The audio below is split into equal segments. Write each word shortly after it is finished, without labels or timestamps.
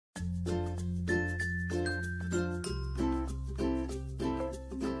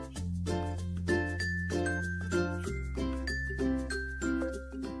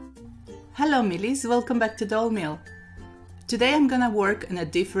Hello Millies, welcome back to Doll Mill. Today I'm gonna work on a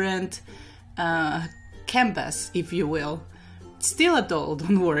different canvas, if you will. Still a doll,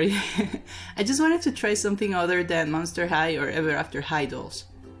 don't worry. I just wanted to try something other than Monster High or Ever After High dolls.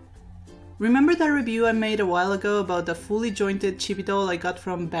 Remember that review I made a while ago about the fully jointed chibi doll I got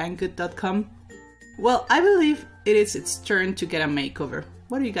from Banggood.com? Well, I believe it is its turn to get a makeover.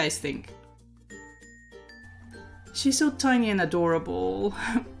 What do you guys think? She's so tiny and adorable.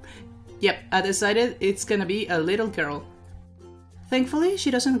 Yep, I decided it's gonna be a little girl. Thankfully, she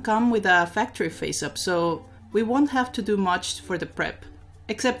doesn't come with a factory face-up, so we won't have to do much for the prep,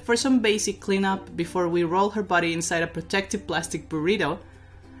 except for some basic cleanup before we roll her body inside a protective plastic burrito,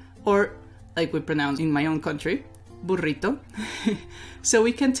 or, like we pronounce in my own country, burrito, so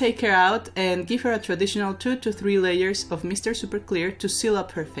we can take her out and give her a traditional 2 to 3 layers of Mr. Super Clear to seal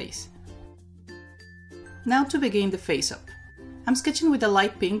up her face. Now to begin the face-up. I'm sketching with a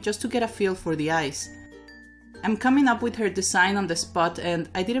light pink just to get a feel for the eyes. I'm coming up with her design on the spot and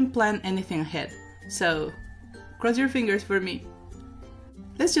I didn't plan anything ahead, so cross your fingers for me.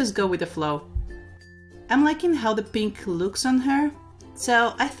 Let's just go with the flow. I'm liking how the pink looks on her,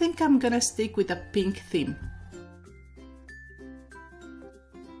 so I think I'm gonna stick with a pink theme.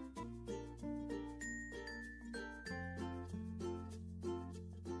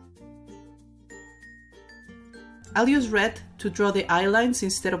 I'll use red to draw the eye lines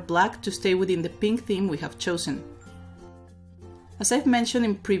instead of black to stay within the pink theme we have chosen. As I've mentioned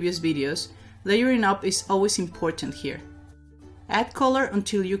in previous videos, layering up is always important here. Add color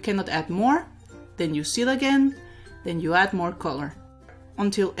until you cannot add more, then you seal again, then you add more color,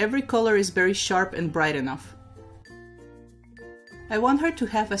 until every color is very sharp and bright enough. I want her to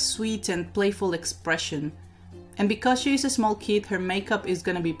have a sweet and playful expression, and because she is a small kid, her makeup is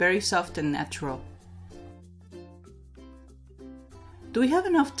gonna be very soft and natural. Do we have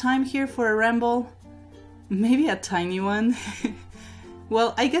enough time here for a ramble? Maybe a tiny one?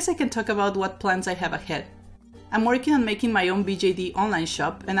 Well, I guess I can talk about what plans I have ahead. I'm working on making my own BJD online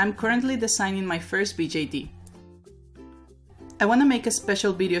shop and I'm currently designing my first BJD. I want to make a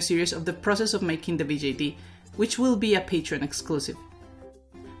special video series of the process of making the BJD, which will be a Patreon exclusive.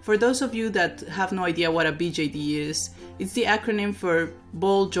 For those of you that have no idea what a BJD is, it's the acronym for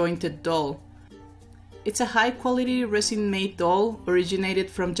Ball Jointed Doll. It's a high-quality resin-made doll originated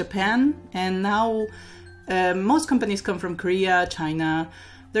from Japan, and now most companies come from Korea, China.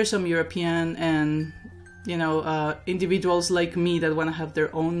 There's some European and, individuals like me that want to have their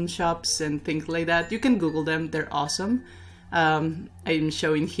own shops and things like that. You can Google them, they're awesome. I'm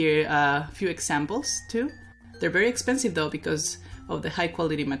showing here a few examples too. They're very expensive though because of the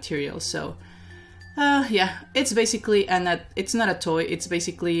high-quality material, so yeah, it's basically it's not a toy, it's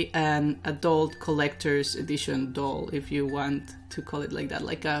basically an adult collector's edition doll, if you want to call it like that,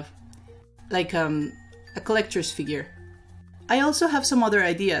 like a collector's figure. I also have some other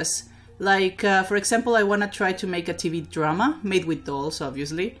ideas, like for example, I want to try to make a TV drama made with dolls,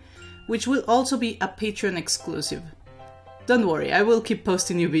 obviously, which will also be a Patreon exclusive. Don't worry, I will keep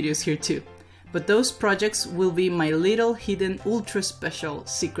posting new videos here too, but those projects will be my little hidden ultra special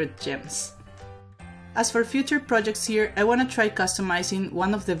secret gems. As for future projects here, I want to try customizing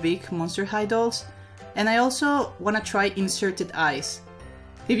one of the big Monster High dolls, and I also want to try inserted eyes.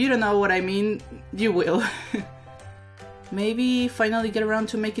 If you don't know what I mean, you will. Maybe finally get around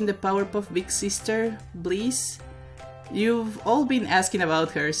to making the Powerpuff Big Sister, Bliss. You've all been asking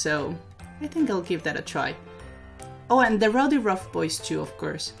about her, so I think I'll give that a try. Oh, and the Rowdy Rough Boys too, of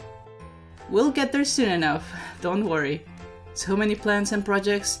course. We'll get there soon enough, don't worry. So many plans and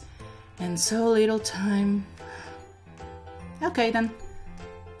projects, and so little time. Okay then.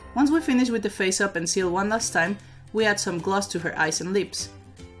 Once we finish with the face up and seal one last time, we add some gloss to her eyes and lips.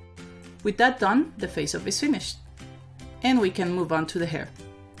 With that done, the face up is finished. And we can move on to the hair.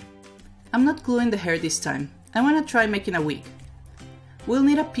 I'm not gluing the hair this time. I want to try making a wig. We'll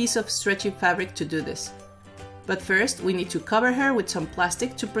need a piece of stretchy fabric to do this. But first, we need to cover her with some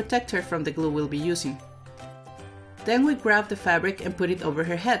plastic to protect her from the glue we'll be using. Then we grab the fabric and put it over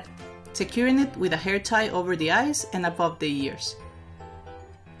her head, securing it with a hair tie over the eyes and above the ears.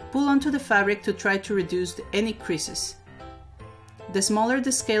 Pull onto the fabric to try to reduce any creases. The smaller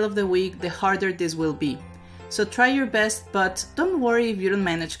the scale of the wig, the harder this will be, so try your best, but don't worry if you don't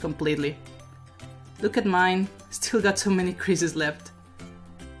manage completely. Look at mine, still got so many creases left.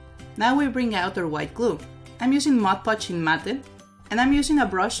 Now we bring out our white glue. I'm using Mod Podge in Matte, and I'm using a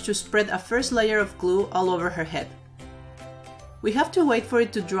brush to spread a first layer of glue all over her head. We have to wait for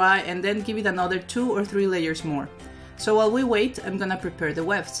it to dry and then give it another 2 or 3 layers more. So while we wait, I'm gonna prepare the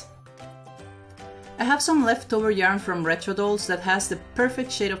wefts. I have some leftover yarn from Retro Dolls that has the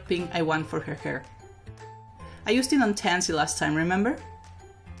perfect shade of pink I want for her hair. I used it on Tansy last time, remember?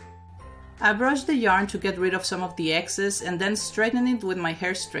 I brushed the yarn to get rid of some of the excess and then straightened it with my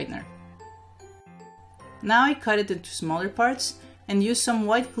hair straightener. Now I cut it into smaller parts and use some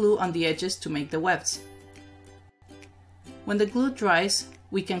white glue on the edges to make the webs. When the glue dries,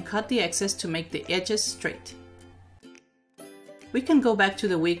 we can cut the excess to make the edges straight. We can go back to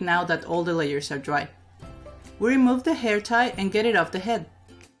the wig now that all the layers are dry. We remove the hair tie and get it off the head.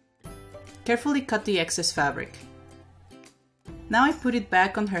 Carefully cut the excess fabric. Now I put it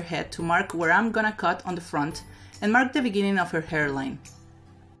back on her head to mark where I'm gonna cut on the front and mark the beginning of her hairline.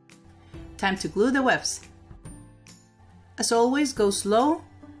 Time to glue the webs. As always, go slow,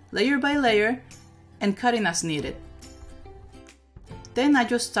 layer by layer, and cutting as needed. Then I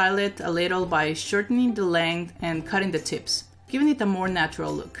just style it a little by shortening the length and cutting the tips, giving it a more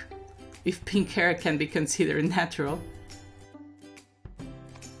natural look, if pink hair can be considered natural.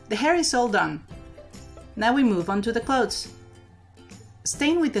 The hair is all done. Now we move on to the clothes.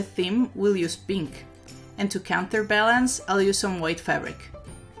 Staying with the theme, we'll use pink, and to counterbalance, I'll use some white fabric.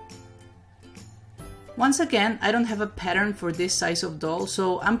 Once again, I don't have a pattern for this size of doll,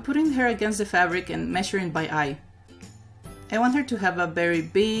 so I'm putting her against the fabric and measuring by eye. I want her to have a very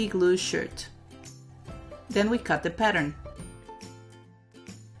big, loose shirt. Then we cut the pattern.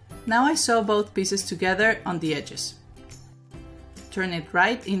 Now I sew both pieces together on the edges. Turn it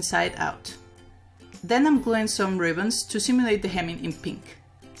right inside out. Then I'm gluing some ribbons to simulate the hemming in pink.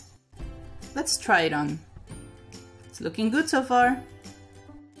 Let's try it on. It's looking good so far.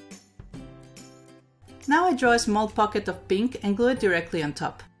 Now I draw a small pocket of pink and glue it directly on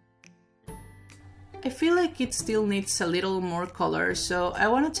top. I feel like it still needs a little more color, so I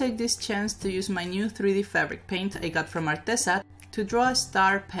want to take this chance to use my new 3D fabric paint I got from ARTEZA to draw a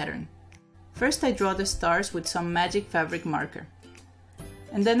star pattern. First I draw the stars with some magic fabric marker.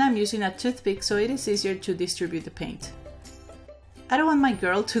 And then I'm using a toothpick so it is easier to distribute the paint. I don't want my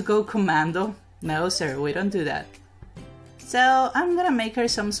girl to go commando. No sir, we don't do that. So I'm gonna make her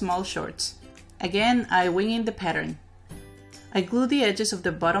some small shorts. Again, I wing in the pattern. I glue the edges of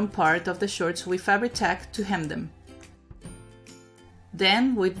the bottom part of the shorts with fabric tack to hem them.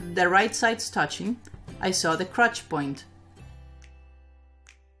 Then, with the right sides touching, I sew the crotch point.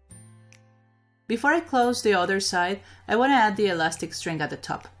 Before I close the other side, I want to add the elastic string at the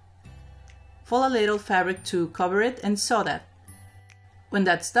top. Fold a little fabric to cover it and sew that. When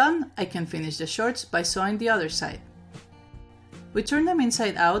that's done, I can finish the shorts by sewing the other side. We turn them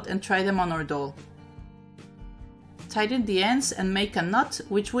inside out and try them on our doll. Tighten the ends and make a knot,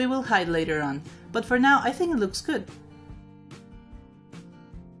 which we will hide later on, but for now I think it looks good.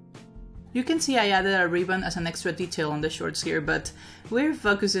 You can see I added a ribbon as an extra detail on the shorts here, but we're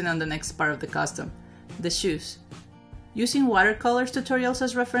focusing on the next part of the costume, the shoes. Using watercolors tutorials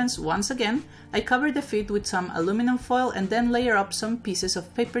as reference, once again, I cover the feet with some aluminum foil and then layer up some pieces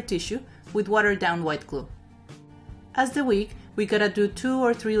of paper tissue with watered down white glue. As the wig, we gotta do 2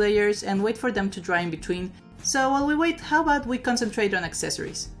 or 3 layers and wait for them to dry in between, so while we wait, how about we concentrate on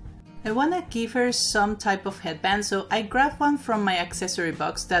accessories? I wanna give her some type of headband, so I grabbed one from my accessory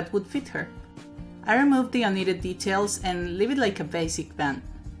box that would fit her. I removed the unneeded details and leave it like a basic band.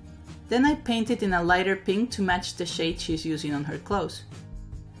 Then I paint it in a lighter pink to match the shade she's using on her clothes.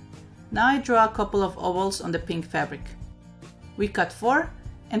 Now I draw a couple of ovals on the pink fabric. We cut 4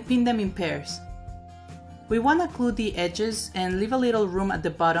 and pin them in pairs. We wanna glue the edges and leave a little room at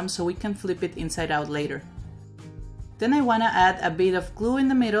the bottom so we can flip it inside out later. Then I wanna add a bit of glue in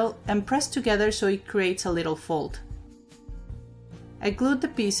the middle and press together so it creates a little fold. I glued the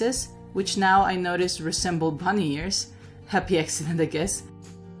pieces, which now I notice resemble bunny ears. Happy accident, I guess.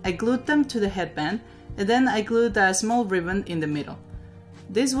 I glued them to the headband and then I glued a small ribbon in the middle.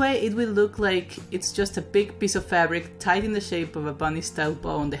 This way it will look like it's just a big piece of fabric tied in the shape of a bunny style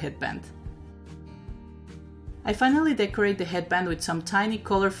bow on the headband. I finally decorate the headband with some tiny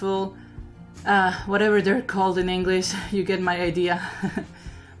colorful, whatever they're called in English, you get my idea.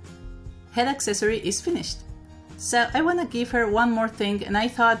 Head accessory is finished. So I want to give her one more thing and I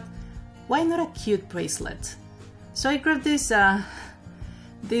thought, why not a cute bracelet? So I grabbed this,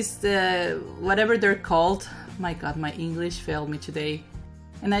 whatever they're called. My god, my English failed me today.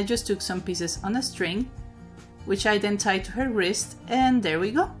 And I just took some pieces on a string, which I then tied to her wrist, and there we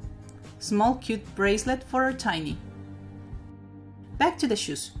go. Small cute bracelet for our Tiny. Back to the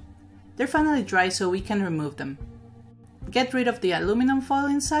shoes. They're finally dry so we can remove them. Get rid of the aluminum foil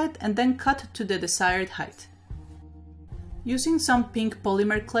inside and then cut to the desired height. Using some pink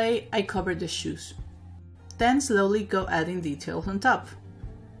polymer clay, I cover the shoes. Then slowly go adding details on top.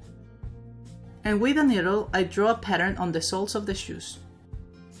 and with a needle I draw a pattern on the soles of the shoes.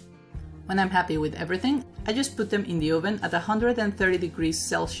 When I'm happy with everything, I just put them in the oven at 130 degrees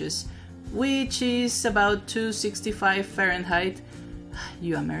Celsius, which is about 265 Fahrenheit,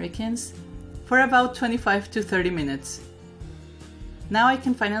 you Americans, for about 25 to 30 minutes. Now I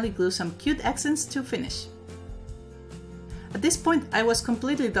can finally glue some cute accents to finish. At this point I was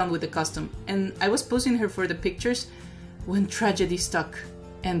completely done with the costume, and I was posing her for the pictures when tragedy struck,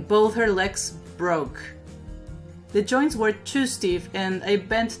 and both her legs broke. The joints were too stiff and I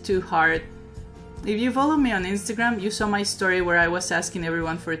bent too hard. If you follow me on Instagram, you saw my story where I was asking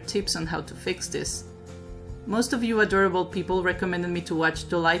everyone for tips on how to fix this. Most of you adorable people recommended me to watch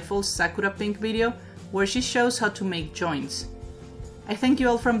Delightful's Sakura Pink video, where she shows how to make joints. I thank you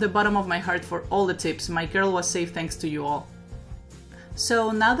all from the bottom of my heart for all the tips. My girl was safe thanks to you all.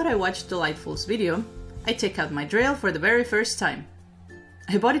 So now that I watched Delightful's video, I take out my drill for the very first time.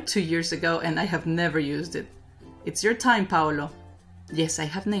 I bought it 2 years ago and I have never used it. It's your time, Paolo. Yes, I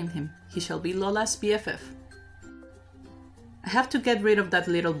have named him. He shall be Lola's BFF. I have to get rid of that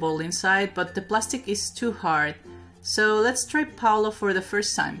little ball inside, but the plastic is too hard. So let's try Paolo for the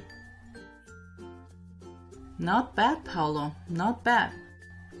first time. Not bad, Paolo, not bad.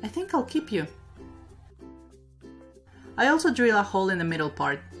 I think I'll keep you. I also drill a hole in the middle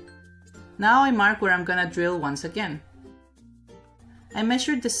part. Now I mark where I'm gonna drill once again. I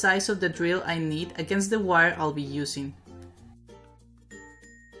measured the size of the drill I need against the wire I'll be using.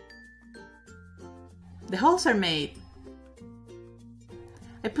 The holes are made.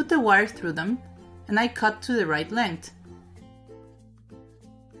 I put the wire through them and I cut to the right length.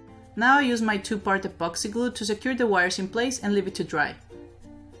 Now I use my 2-part epoxy glue to secure the wires in place and leave it to dry.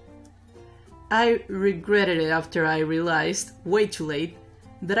 I regretted it after I realized, way too late,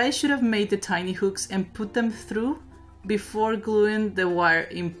 that I should have made the tiny hooks and put them through before gluing the wire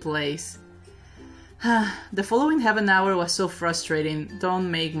in place. The following half an hour was so frustrating.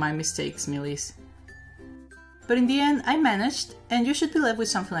 Don't make my mistakes, Millies. But in the end, I managed, and you should be left with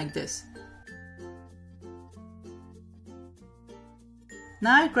something like this.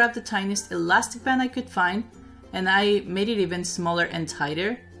 Now I grabbed the tiniest elastic band I could find, and I made it even smaller and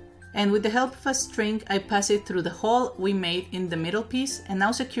tighter. And with the help of a string, I pass it through the hole we made in the middle piece and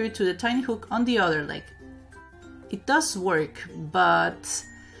now secure it to the tiny hook on the other leg. It does work, but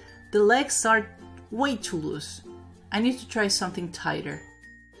the legs are way too loose. I need to try something tighter.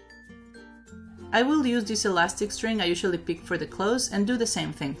 I will use this elastic string I usually pick for the clothes and do the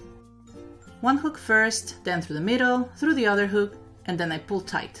same thing. One hook first, then through the middle, through the other hook, and then I pull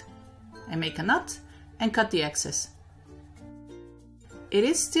tight. I make a knot and cut the excess. It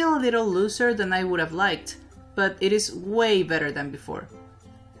is still a little looser than I would have liked, but it is way better than before.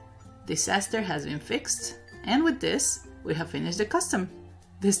 Disaster has been fixed, and with this, we have finished the custom.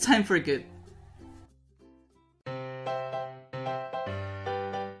 This time for good.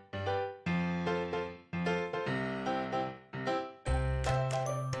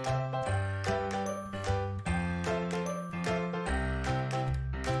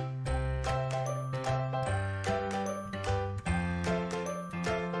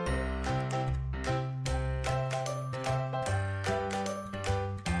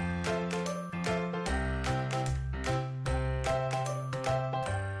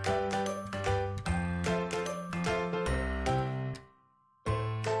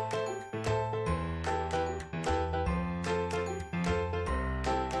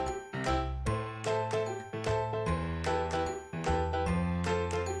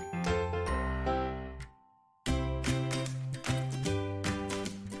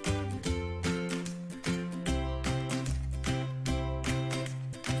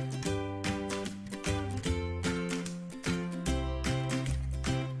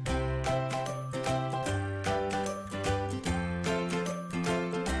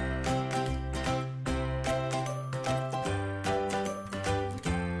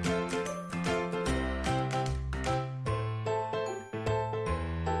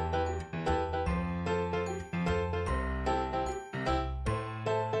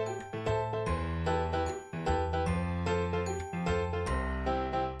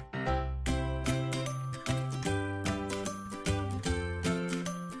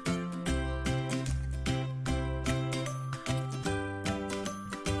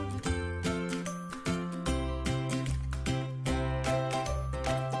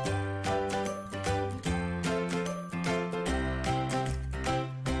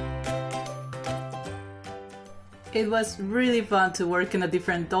 It was really fun to work on a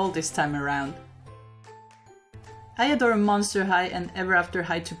different doll this time around. I adore Monster High and Ever After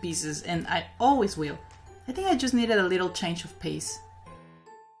High to pieces, and I always will. I think I just needed a little change of pace.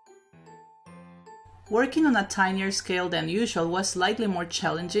 Working on a tinier scale than usual was slightly more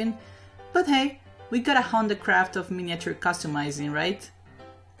challenging, but hey, we gotta hone the craft of miniature customizing, right?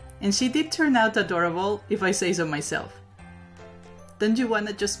 And she did turn out adorable, if I say so myself. Don't you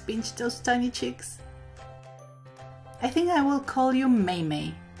wanna just pinch those tiny cheeks? I think I will call you Mei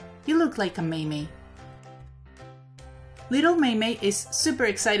Mei. You look like a Mei Mei. Little Mei Mei is super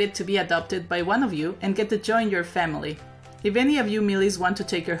excited to be adopted by one of you and get to join your family. If any of you Millies want to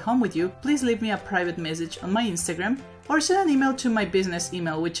take her home with you, please leave me a private message on my Instagram or send an email to my business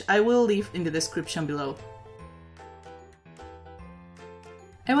email, which I will leave in the description below.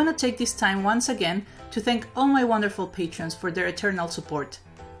 I want to take this time once again to thank all my wonderful patrons for their eternal support.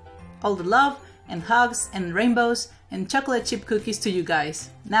 All the love and hugs and rainbows and chocolate chip cookies to you guys,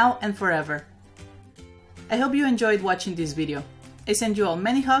 now and forever. I hope you enjoyed watching this video. I send you all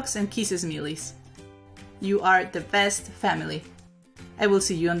many hugs and kisses, Millies. You are the best family. I will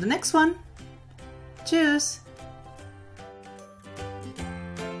see you on the next one. Tschüss!